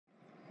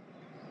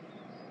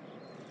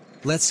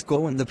Let's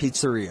go in the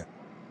pizzeria.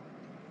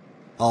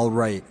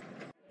 Alright.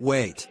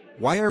 Wait,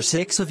 why are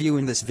 6 of you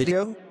in this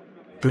video?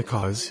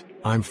 Because,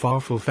 I'm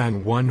Farfel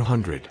Fan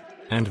 100,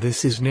 and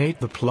this is Nate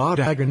the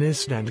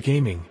Plotagonist and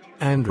Gaming,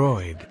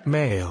 Android,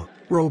 Male,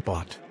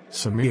 Robot,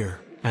 Samir,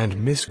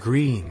 and Miss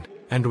Green,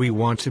 and we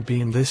want to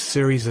be in this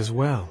series as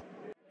well.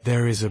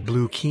 There is a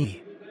blue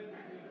key.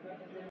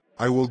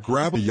 I will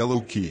grab a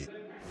yellow key.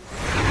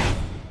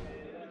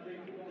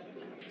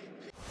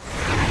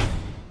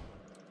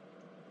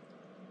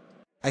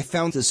 I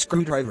found the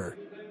screwdriver.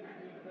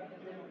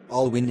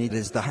 All we need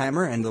is the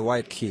hammer and the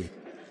white key.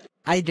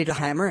 I did a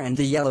hammer and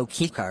the yellow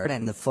key card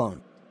and the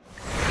phone.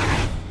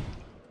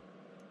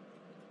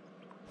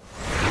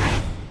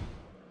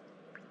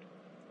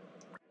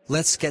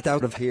 Let's get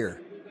out of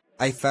here.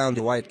 I found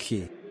a white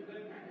key.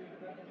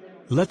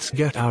 Let's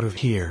get out of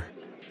here.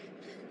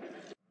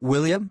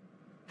 William?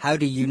 How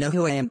do you know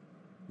who I am?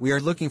 We are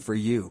looking for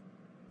you.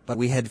 But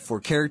we had 4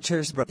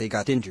 characters but they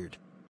got injured.